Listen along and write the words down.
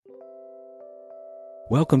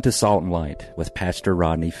Welcome to Salt and Light with Pastor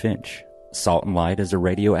Rodney Finch. Salt and Light is a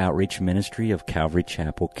radio outreach ministry of Calvary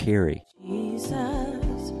Chapel, Cary. Jesus,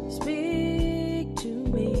 speak to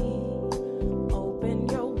me. Open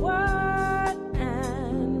your word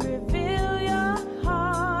and reveal your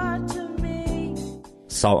heart to me.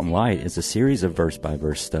 Salt and Light is a series of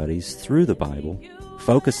verse-by-verse studies through the Bible,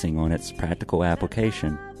 focusing on its practical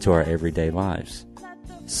application to our everyday lives.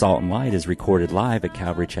 Salt and Light is recorded live at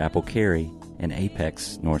Calvary Chapel, Cary in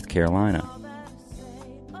Apex, North Carolina.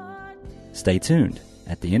 Stay tuned.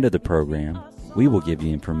 At the end of the program, we will give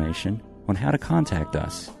you information on how to contact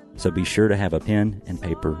us, so be sure to have a pen and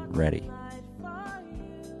paper ready.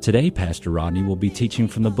 Today, Pastor Rodney will be teaching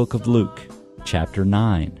from the book of Luke, chapter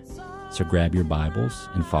 9. So grab your Bibles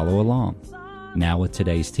and follow along. Now with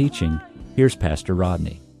today's teaching, here's Pastor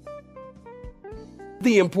Rodney.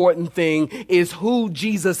 The important thing is who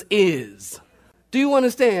Jesus is. Do you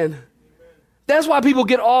understand? That's why people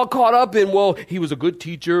get all caught up in, well, he was a good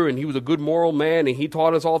teacher and he was a good moral man and he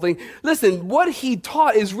taught us all things. Listen, what he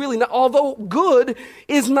taught is really not, although good,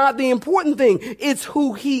 is not the important thing. It's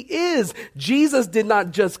who he is. Jesus did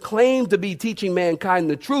not just claim to be teaching mankind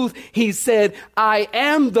the truth. He said, I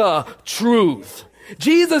am the truth.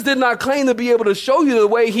 Jesus did not claim to be able to show you the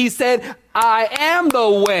way. He said, I am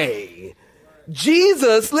the way.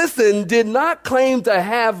 Jesus, listen, did not claim to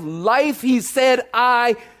have life. He said,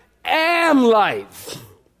 I am life.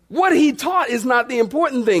 What he taught is not the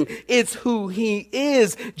important thing. It's who he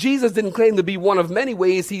is. Jesus didn't claim to be one of many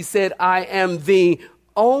ways. He said, I am the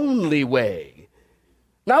only way.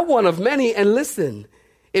 Not one of many. And listen,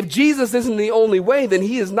 if Jesus isn't the only way, then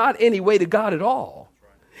he is not any way to God at all.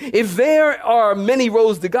 If there are many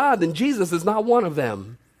roads to God, then Jesus is not one of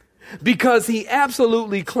them. Because he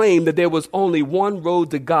absolutely claimed that there was only one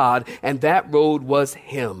road to God, and that road was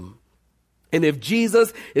him. And if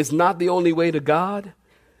Jesus is not the only way to God,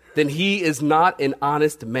 then he is not an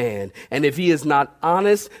honest man. And if he is not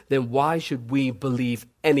honest, then why should we believe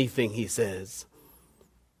anything he says?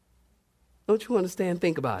 Don't you understand?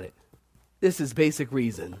 Think about it. This is basic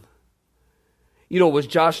reason. You know, it was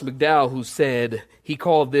Josh McDowell who said, he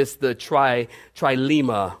called this the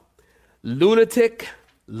trilemma: lunatic,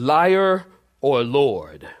 liar, or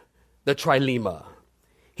Lord. The trilemma.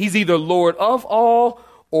 He's either Lord of all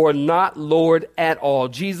or not Lord at all.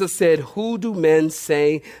 Jesus said, who do men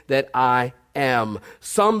say that I am?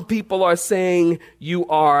 Some people are saying you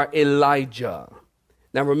are Elijah.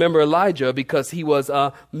 Now remember Elijah because he was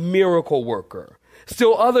a miracle worker.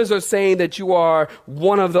 Still others are saying that you are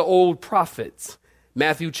one of the old prophets.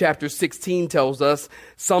 Matthew chapter 16 tells us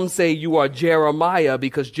some say you are Jeremiah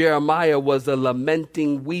because Jeremiah was a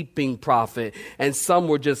lamenting, weeping prophet, and some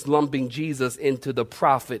were just lumping Jesus into the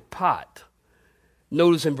prophet pot.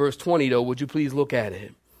 Notice in verse 20, though, would you please look at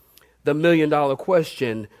it? The million-dollar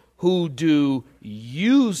question, who do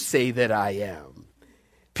you say that I am?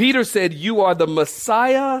 Peter said, you are the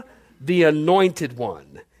Messiah, the anointed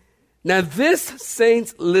one. Now this,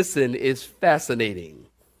 saints, listen, is fascinating.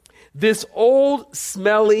 This old,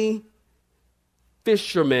 smelly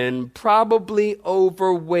fisherman, probably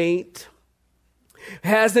overweight,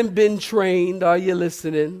 hasn't been trained, are you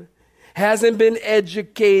listening? Hasn't been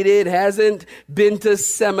educated, hasn't been to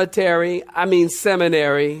seminary.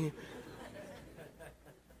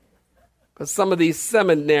 Because some of these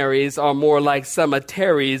seminaries are more like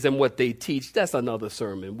cemeteries and what they teach. That's another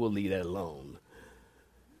sermon. We'll leave that alone.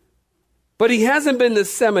 But he hasn't been to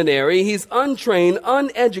seminary. He's untrained,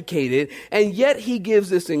 uneducated, and yet he gives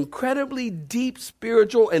this incredibly deep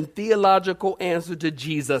spiritual and theological answer to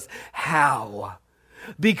Jesus. How?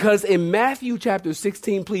 Because in Matthew chapter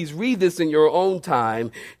 16, please read this in your own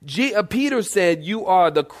time. Peter said, you are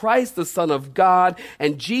the Christ, the Son of God.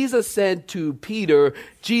 And Jesus said to Peter,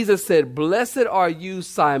 blessed are you,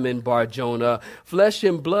 Simon Bar-Jonah. Flesh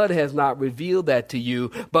and blood has not revealed that to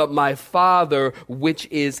you, but my Father which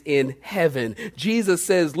is in heaven. Jesus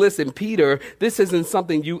says, listen, Peter, this isn't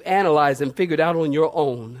something you analyzed and figured out on your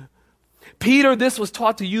own. Peter, this was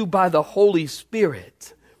taught to you by the Holy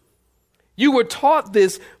Spirit. You were taught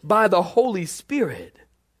this by the Holy Spirit.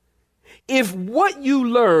 If what you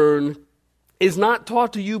learn is not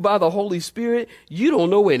taught to you by the Holy Spirit, you don't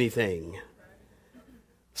know anything.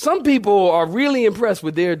 Some people are really impressed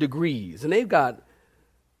with their degrees, and they've got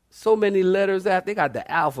so many letters after, they got the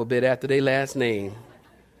alphabet after their last name.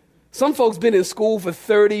 Some folks been in school for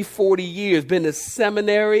 30, 40 years, been to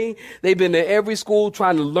seminary. They've been to every school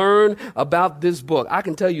trying to learn about this book. I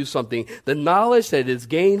can tell you something. The knowledge that is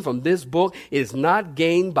gained from this book is not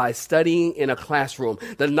gained by studying in a classroom.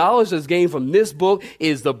 The knowledge that's gained from this book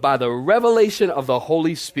is by the revelation of the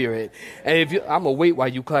Holy Spirit. And I'm going to wait while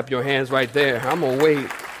you clap your hands right there. I'm going to wait.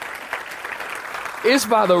 It's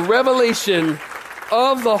by the revelation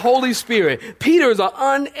of the Holy Spirit. Peter's an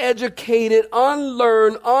uneducated,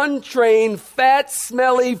 unlearned, untrained, fat,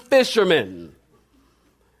 smelly fisherman.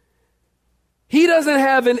 He doesn't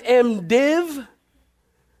have an MDiv.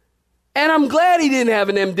 And I'm glad he didn't have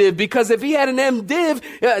an MDiv, because if he had an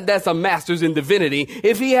MDiv, that's a master's in divinity.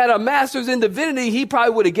 If he had a master's in divinity, he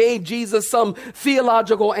probably would have gave Jesus some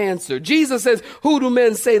theological answer. Jesus says, "Who do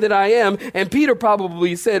men say that I am?" And Peter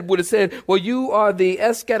probably would have said, "Well, you are the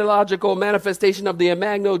eschatological manifestation of the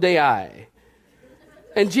Imagno Dei."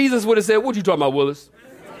 And Jesus would have said, "What you talking about, Willis?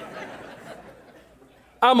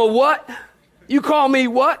 I'm a what? You call me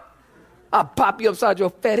what? I'll pop you upside your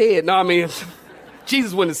fat head." No, I mean...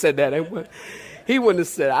 Jesus wouldn't have said that. He wouldn't have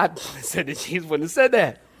said, I said that Jesus wouldn't have said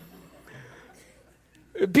that.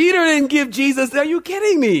 Peter didn't give Jesus, are you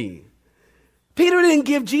kidding me? Peter didn't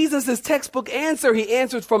give Jesus his textbook answer. He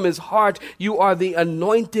answered from his heart. You are the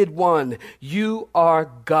anointed one. You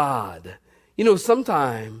are God. You know,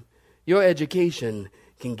 sometimes your education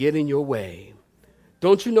can get in your way.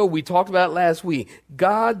 Don't you know, we talked about it last week.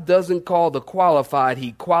 God doesn't call the qualified.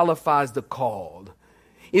 He qualifies the called.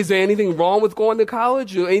 Is there anything wrong with going to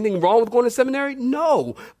college or anything wrong with going to seminary?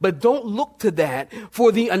 No, but don't look to that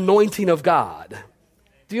for the anointing of God.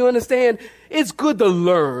 Do you understand? It's good to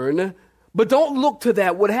learn, but don't look to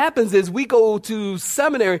that. What happens is we go to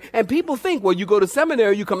seminary and people think, well, you go to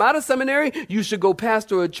seminary, you come out of seminary, you should go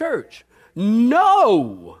pastor a church.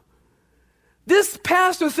 No. This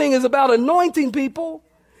pastor thing is about anointing people.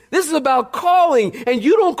 This is about calling, and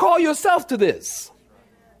you don't call yourself to this.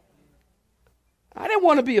 I didn't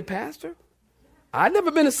want to be a pastor. I'd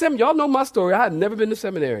never been to seminary. Y'all know my story. I had never been to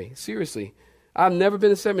seminary. Seriously. I've never been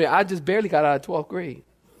to seminary. I just barely got out of 12th grade.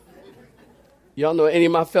 Y'all know any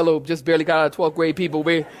of my fellow just barely got out of 12th grade people?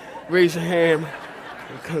 Raise your hand.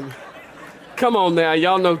 Come on now.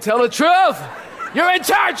 Y'all know. Tell the truth. You're in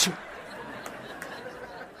church.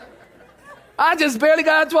 I just barely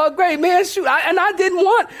got out of 12th grade. Man, shoot. I didn't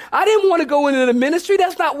want to go into the ministry.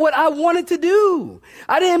 That's not what I wanted to do.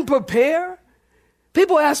 I didn't prepare.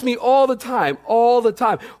 People ask me all the time,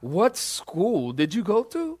 what school did you go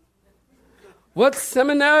to? What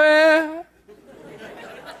seminary?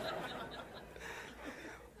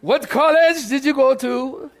 What college did you go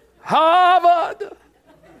to? Harvard?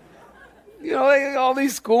 You know, all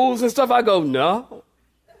these schools and stuff. I go, no.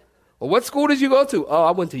 Well, what school did you go to? Oh,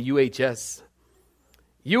 I went to UHS.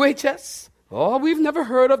 UHS? Oh, we've never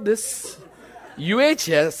heard of this.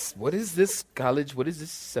 UHS. What is this college? What is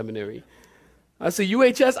this seminary? I say,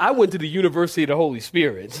 UHS, I went to the University of the Holy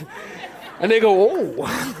Spirit. And they go,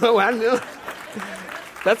 oh, I know.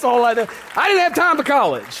 That's all I know. I didn't have time for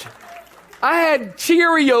college. I had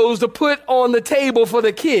Cheerios to put on the table for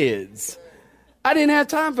the kids. I didn't have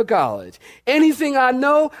time for college. Anything I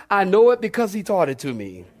know it because he taught it to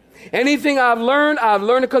me. Anything I've learned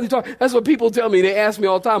it because he taught. That's what people tell me. They ask me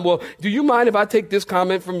all the time, well, do you mind if I take this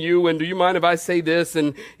comment from you? And do you mind if I say this?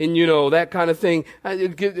 And you know, that kind of thing.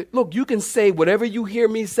 Look, you can say whatever you hear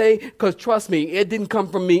me say, because trust me, it didn't come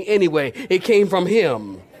from me anyway. It came from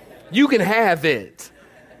him. You can have it.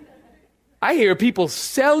 I hear people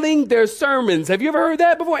selling their sermons. Have you ever heard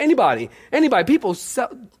that before? Anybody? People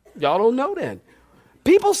sell. Y'all don't know that.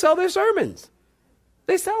 People sell their sermons.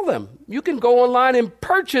 They sell them. You can go online and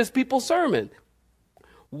purchase people's sermon.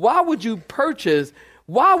 Why would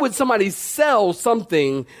somebody sell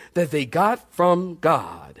something that they got from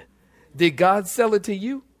God? Did God sell it to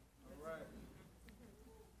you?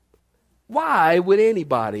 Why would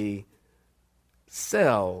anybody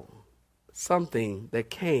sell something that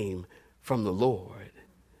came from the Lord?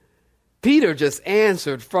 Peter just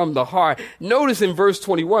answered from the heart. Notice in verse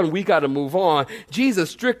 21, we got to move on.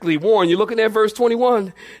 Jesus strictly warned. You looking at verse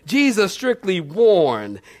 21? Jesus strictly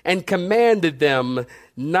warned and commanded them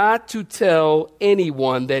not to tell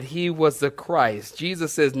anyone that he was the Christ.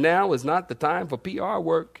 Jesus says now is not the time for PR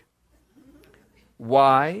work.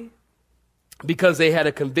 Why? Because they had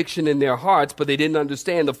a conviction in their hearts, but they didn't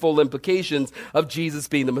understand the full implications of Jesus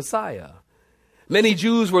being the Messiah. Many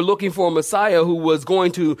Jews were looking for a Messiah who was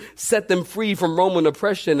going to set them free from Roman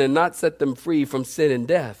oppression and not set them free from sin and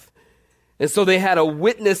death. And so they had a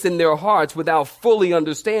witness in their hearts without fully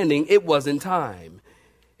understanding it wasn't time.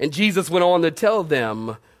 And Jesus went on to tell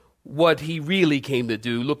them what he really came to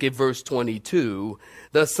do. Look at verse 22.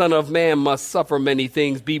 The Son of Man must suffer many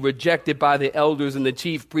things, be rejected by the elders and the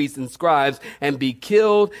chief priests and scribes, and be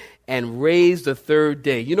killed and raised the third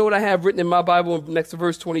day. You know what I have written in my Bible next to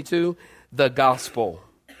verse 22? The gospel.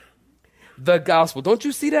 The gospel. Don't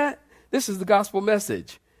you see that? This is the gospel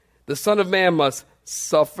message. The Son of Man must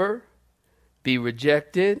suffer, be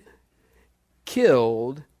rejected,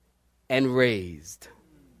 killed, and raised.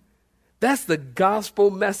 That's the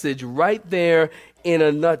gospel message right there in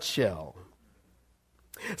a nutshell.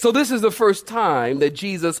 So this is the first time that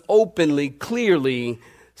Jesus openly, clearly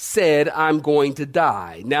said, I'm going to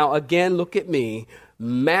die. Now, again, look at me.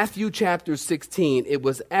 Matthew chapter 16, it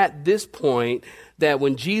was at this point that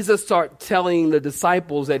when Jesus started telling the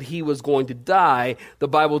disciples that he was going to die, the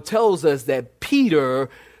Bible tells us that Peter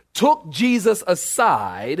took Jesus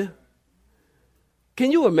aside.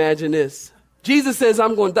 Can you imagine this? Jesus says,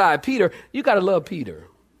 I'm going to die. Peter, you got to love Peter.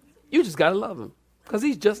 You just got to love him because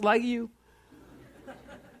he's just like you.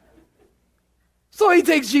 So he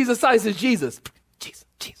takes Jesus aside and says, Jesus.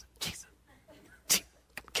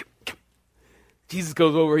 Jesus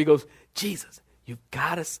goes over, he goes, Jesus, you've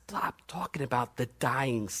got to stop talking about the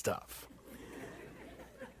dying stuff.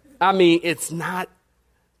 I mean, it's not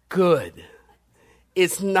good.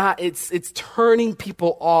 It's turning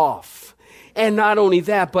people off. And not only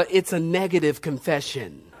that, but it's a negative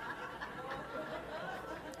confession.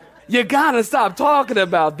 You got to stop talking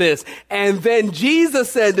about this. And then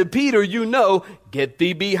Jesus said to Peter, get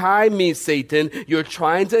thee behind me, Satan. You're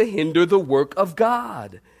trying to hinder the work of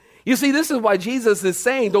God. You see, this is why Jesus is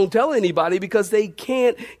saying, don't tell anybody, because they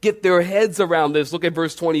can't get their heads around this. Look at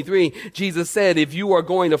verse 23. Jesus said, if you are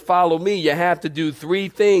going to follow me, you have to do 3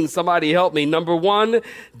 things. Somebody help me. Number 1,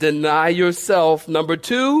 deny yourself. Number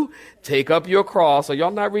 2, take up your cross. Are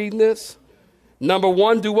y'all not reading this? Number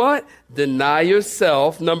 1, do what? Deny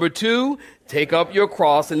yourself. Number 2, take up your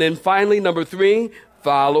cross. And then finally, number 3,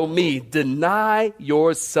 follow me. Deny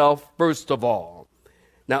yourself first of all.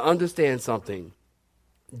 Now understand something.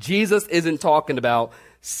 Jesus isn't talking about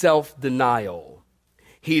self-denial.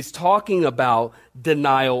 He's talking about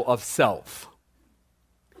denial of self.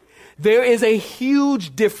 There is a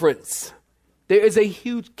huge difference. There is a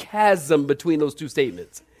huge chasm between those two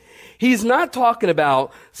statements. He's not talking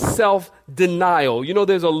about self-denial.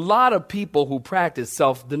 There's a lot of people who practice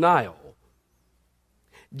self-denial.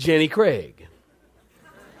 Jenny Craig.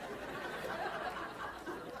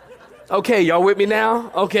 Okay, y'all with me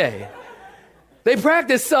now? Okay. They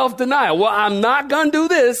practice self-denial. Well, I'm not going to do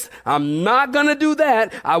this. I'm not going to do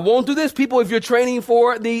that. I won't do this. People, if you're training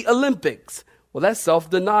for the Olympics, well, that's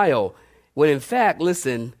self-denial. When in fact,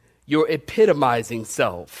 listen, you're epitomizing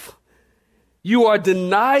self. You are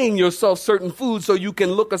denying yourself certain foods so you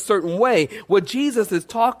can look a certain way. What Jesus is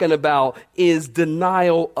talking about is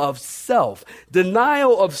denial of self.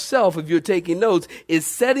 Denial of self, if you're taking notes, is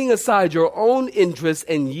setting aside your own interests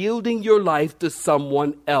and yielding your life to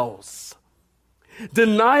someone else.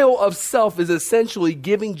 Denial of self is essentially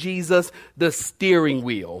giving Jesus the steering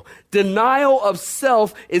wheel. Denial of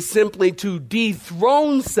self is simply to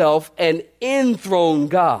dethrone self and enthrone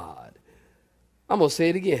God. I'm going to say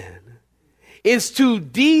it again. It's to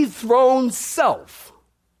dethrone self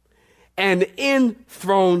and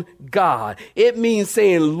enthrone God. It means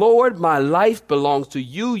saying, Lord, my life belongs to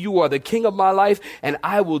you. You are the king of my life, and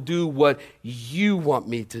I will do what you want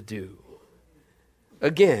me to do.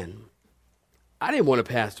 Again, I didn't want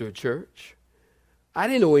to pastor a church. I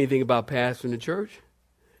didn't know anything about pastoring a church.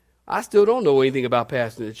 I still don't know anything about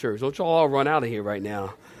pastoring a church. Don't y'all all run out of here right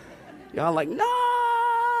now. Y'all like, no.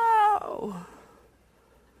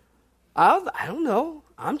 I don't know.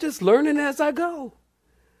 I'm just learning as I go.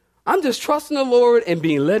 I'm just trusting the Lord and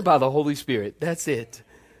being led by the Holy Spirit. That's it.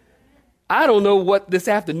 I don't know what this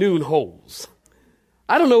afternoon holds.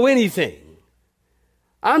 I don't know anything.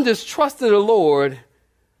 I'm just trusting the Lord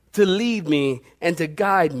to lead me and to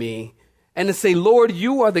guide me and to say, Lord,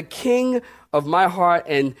 you are the king of my heart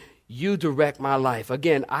and you direct my life.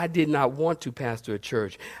 Again, I did not want to pastor a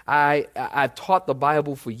church. I've taught the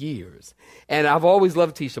Bible for years, and I've always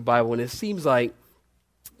loved to teach the Bible, and it seems like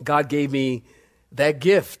God gave me that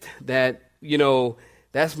gift that,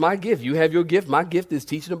 that's my gift. You have your gift. My gift is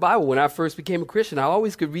teaching the Bible. When I first became a Christian, I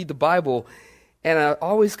always could read the Bible, and I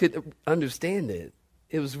always could understand it.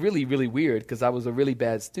 It was really, really weird because I was a really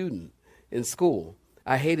bad student in school.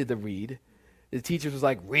 I hated to read. The teachers was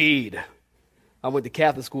like, read. I went to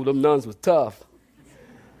Catholic school. Them nuns was tough.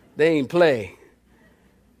 They ain't play.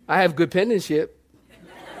 I have good penmanship.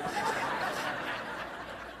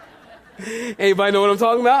 Anybody know what I'm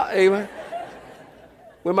talking about? Anybody?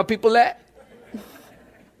 Where my people at?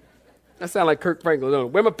 That sounds like Kirk Franklin, don't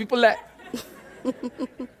it? Where my people at?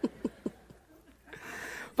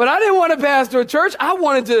 But I didn't want to pastor a church. I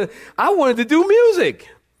wanted to do music.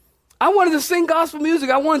 I wanted to sing gospel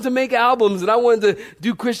music. I wanted to make albums, and I wanted to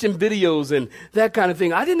do Christian videos and that kind of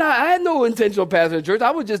thing. I had no intention of pastoring a church.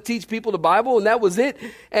 I would just teach people the Bible, and that was it.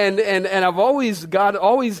 And I always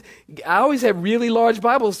had really large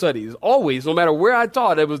Bible studies. Always, no matter where I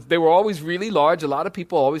taught, they were always really large. A lot of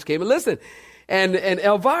people always came and listened. And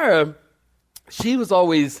Elvira, she was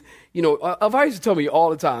always, Elvira used to tell me all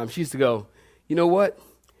the time. She used to go, you know what?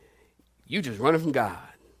 You just running from God.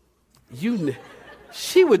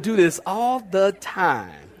 She would do this all the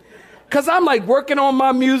time. Because I'm like working on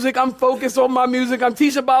my music. I'm focused on my music. I'm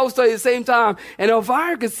teaching Bible study at the same time. And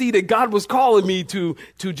Elvira could see that God was calling me to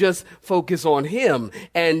just focus on him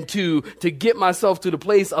and to get myself to the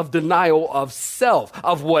place of denial of self,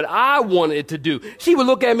 of what I wanted to do. She would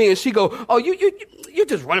look at me and she'd go, oh, you're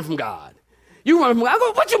just running from God. You running from God? I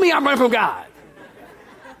go, what you mean I'm running from God?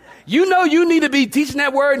 You know you need to be teaching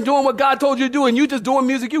that word and doing what God told you to do, and you just doing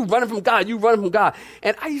music. You running from God. You running from God.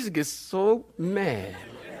 And I used to get so mad.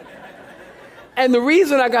 And the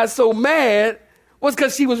reason I got so mad was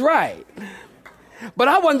because she was right. But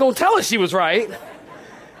I wasn't going to tell her she was right.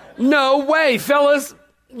 No way, fellas.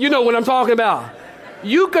 You know what I'm talking about.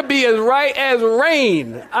 You could be as right as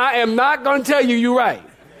rain. I am not going to tell you you're right.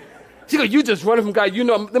 She goes, you just running from God. You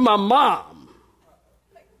know, my mom,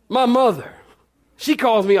 my mother. She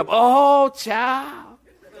calls me up. Oh, child.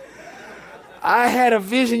 I had a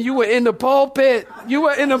vision. You were in the pulpit. You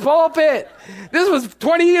were in the pulpit. This was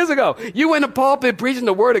 20 years ago. You were in the pulpit preaching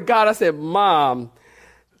the word of God. I said, Mom,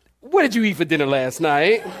 what did you eat for dinner last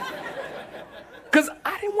night? Because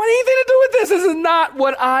I didn't want anything to do with this. This is not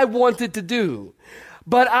what I wanted to do.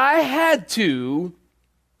 But I had to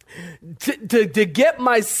get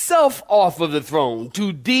myself off of the throne,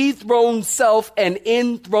 to dethrone self and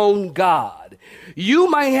enthrone God. You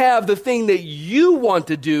might have the thing that you want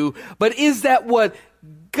to do, but is that what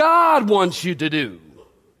God wants you to do?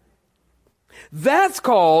 That's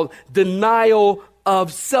called denial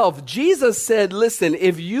of self. Jesus said, listen,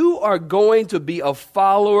 if you are going to be a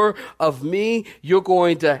follower of me, you're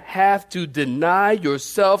going to have to deny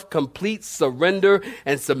yourself, complete surrender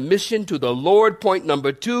and submission to the Lord. Point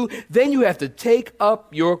number 2, then you have to take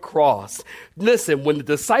up your cross. Listen, when the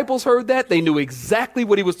disciples heard that, they knew exactly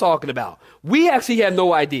what he was talking about. We actually had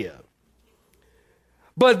no idea.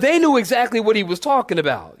 But they knew exactly what he was talking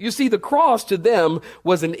about. You see, the cross to them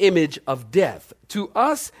was an image of death. To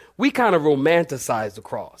us, we kind of romanticize the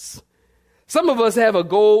cross. Some of us have a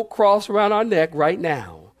gold cross around our neck right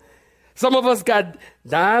now. Some of us got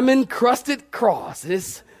diamond-crusted cross.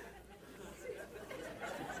 It's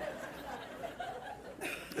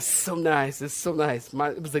so nice. It's so nice.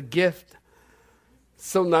 It was a gift.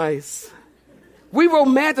 So nice. We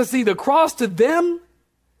romanticize the cross to them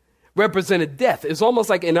represented death. It's almost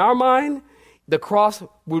like in our mind, the cross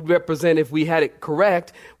would represent, if we had it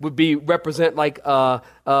correct, would be represent like a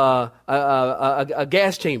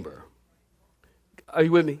gas chamber. Are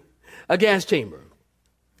you with me? A gas chamber.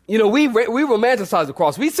 You know, we romanticize the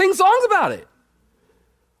cross. We sing songs about it.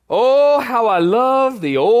 Oh, how I love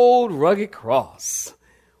the old rugged cross.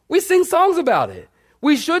 We sing songs about it.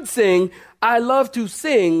 We should sing, I love to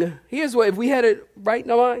sing. Here's what, if we had it right in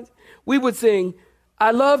our minds, we would sing, I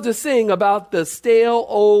love to sing about the stale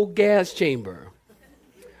old gas chamber.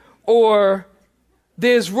 Or,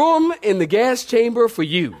 there's room in the gas chamber for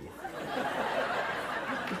you.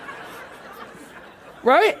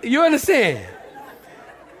 Right? You understand?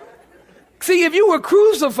 See, if you were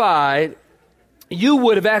crucified, you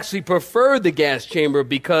would have actually preferred the gas chamber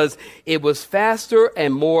because it was faster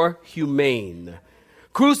and more humane.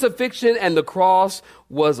 Crucifixion and the cross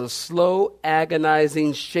was a slow,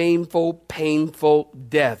 agonizing, shameful, painful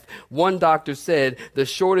death. One doctor said the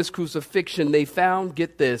shortest crucifixion they found,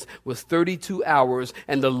 get this, was 32 hours,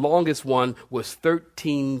 and the longest one was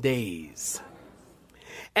 13 days.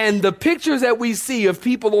 And the pictures that we see of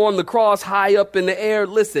people on the cross high up in the air,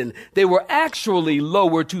 listen, they were actually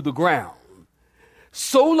lower to the ground.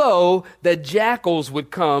 So low that jackals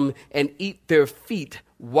would come and eat their feet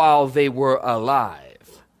while they were alive.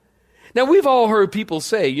 Now, we've all heard people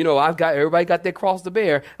say, you know, everybody got their cross to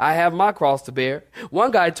bear. I have my cross to bear.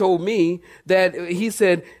 One guy told me that he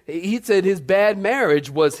said his bad marriage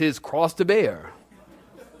was his cross to bear.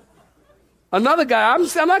 Another guy, I'm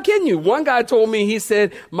not kidding you. One guy told me, he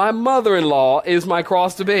said, my mother-in-law is my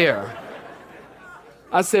cross to bear.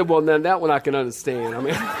 I said, well, now that one I can understand. I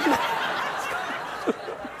mean,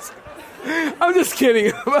 I'm just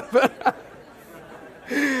kidding.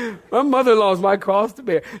 My mother-in-law is my cross to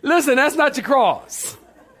bear. Listen, that's not your cross.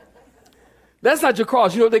 That's not your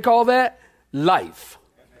cross. You know what they call that? Life.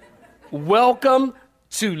 Welcome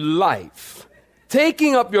to life.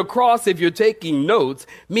 Taking up your cross, if you're taking notes,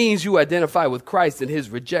 means you identify with Christ and his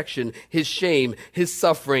rejection, his shame, his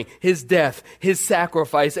suffering, his death, his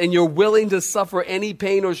sacrifice, and you're willing to suffer any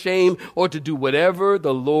pain or shame or to do whatever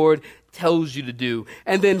the Lord tells you to do.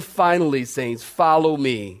 And then finally, saints, follow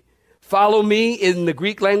me. Follow me in the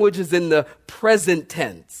Greek language is in the present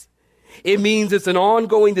tense. It means it's an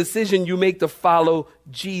ongoing decision you make to follow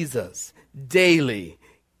Jesus daily.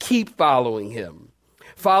 Keep following him.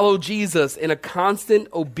 Follow Jesus in a constant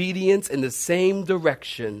obedience in the same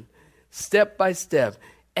direction, step by step,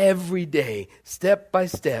 every day, step by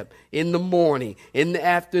step, in the morning, in the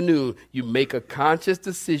afternoon. You make a conscious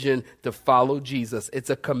decision to follow Jesus.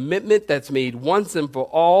 It's a commitment that's made once and for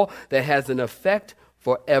all that has an effect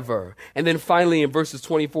forever. And then finally, in verses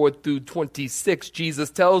 24 through 26,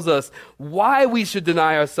 Jesus tells us why we should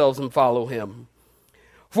deny ourselves and follow him.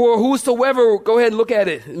 For whosoever, go ahead and look at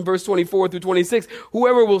it in verse 24 through 26,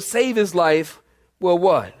 whoever will save his life will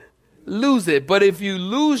what? Lose it. But if you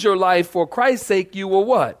lose your life for Christ's sake, you will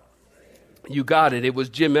what? You got it. It was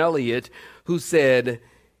Jim Elliot who said,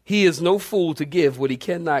 he is no fool to give what he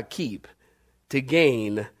cannot keep, to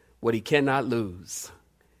gain what he cannot lose.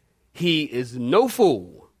 He is no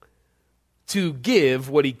fool to give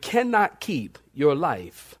what he cannot keep, your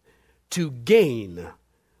life, to gain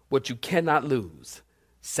what you cannot lose.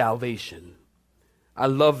 Salvation. I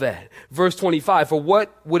love that. Verse 25, for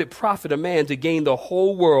what would it profit a man to gain the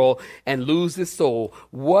whole world and lose his soul?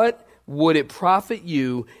 What would it profit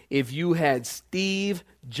you if you had Steve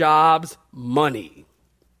Jobs' money?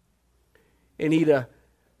 And he the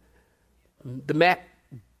Mac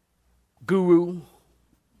guru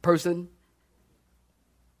person?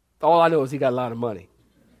 All I know is he got a lot of money.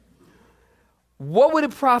 What would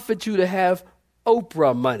it profit you to have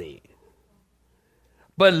Oprah money,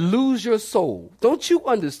 but lose your soul? Don't you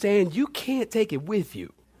understand? You can't take it with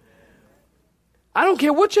you. I don't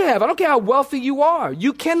care what you have. I don't care how wealthy you are.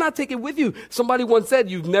 You cannot take it with you. Somebody once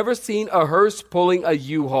said, you've never seen a hearse pulling a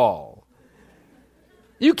U-Haul.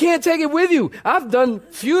 You can't take it with you. I've done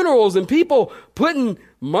funerals and people putting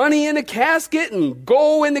money in the casket and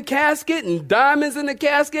gold in the casket and diamonds in the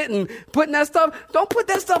casket and putting that stuff. Don't put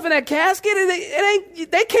that stuff in that casket.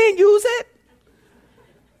 They can't use it.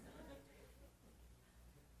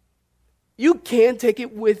 You can't take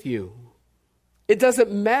it with you. It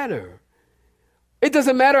doesn't matter. It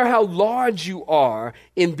doesn't matter how large you are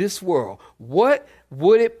in this world. What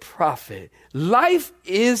would it profit? Life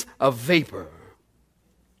is a vapor.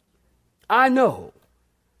 I know.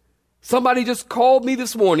 Somebody just called me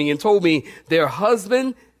this morning and told me their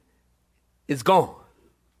husband is gone.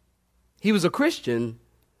 He was a Christian,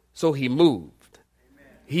 so he moved. Amen.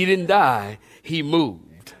 He didn't die, he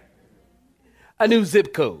moved. A new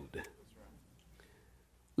zip code.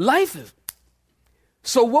 Life is.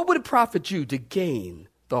 So what would it profit you to gain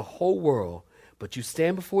the whole world, but you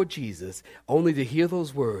stand before Jesus only to hear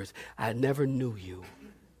those words, I never knew you,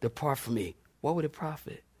 depart from me? What would it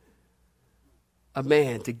profit a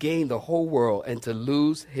man to gain the whole world and to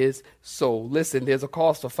lose his soul? Listen, there's a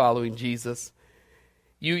cost of following Jesus.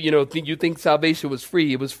 You think salvation was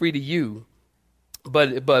free. It was free to you,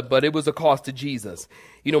 but it was a cost to Jesus.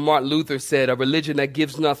 Martin Luther said, a religion that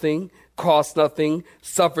gives nothing, costs nothing,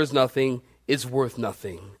 suffers nothing, is worth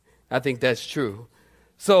nothing. I think that's true.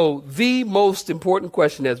 So the most important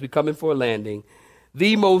question as we come in for a landing,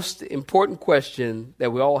 the most important question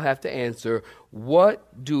that we all have to answer,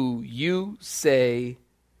 what do you say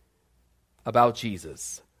about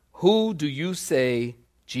Jesus? Who do you say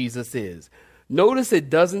Jesus is? Notice it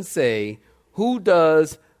doesn't say, who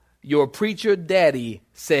does your preacher daddy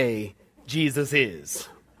say Jesus is?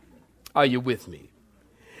 Are you with me?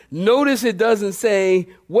 Notice it doesn't say,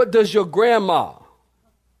 what does your grandma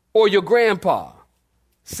or your grandpa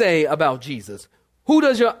say about Jesus? Who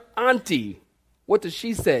does your auntie, what does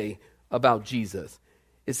she say about Jesus?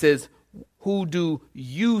 It says, who do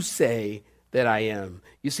you say that I am?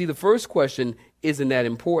 You see, the first question isn't that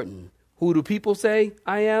important. Who do people say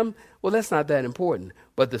I am? Well, that's not that important.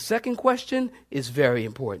 But the second question is very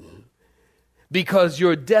important because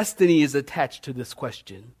your destiny is attached to this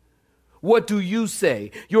question. What do you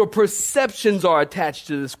say? Your perceptions are attached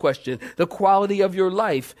to this question. The quality of your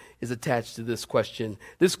life is attached to this question.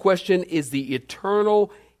 This question is the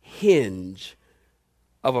eternal hinge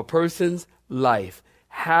of a person's life.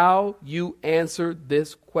 How you answer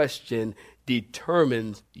this question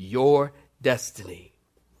determines your destiny.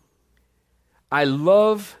 I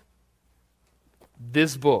love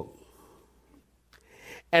this book.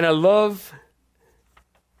 And I love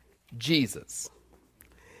Jesus.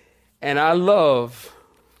 And I love,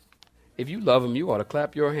 if you love him, you ought to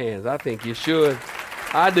clap your hands. I think you should.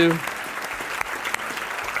 I do.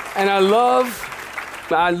 And I love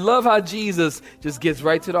how Jesus just gets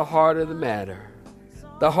right to the heart of the matter.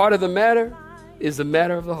 The heart of the matter is the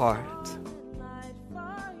matter of the heart.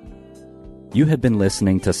 You have been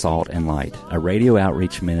listening to Salt and Light, a radio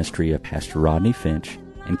outreach ministry of Pastor Rodney Finch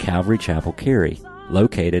in Calvary Chapel, Cary,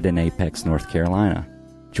 located in Apex, North Carolina.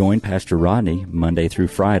 Join Pastor Rodney Monday through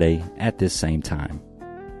Friday at this same time.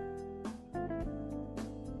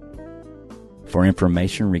 For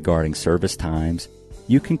information regarding service times,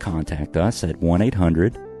 you can contact us at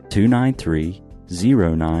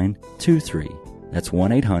 1-800-293-0923. That's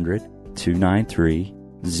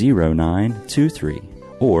 1-800-293-0923.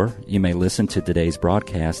 Or you may listen to today's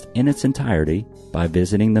broadcast in its entirety by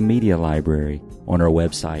visiting the media library on our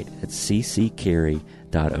website at cccary.org.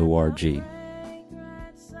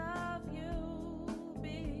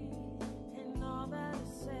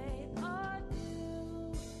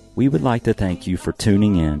 We would like to thank you for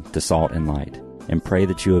tuning in to Salt and Light and pray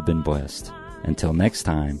that you have been blessed. Until next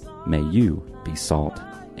time, may you be salt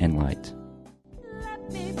and light.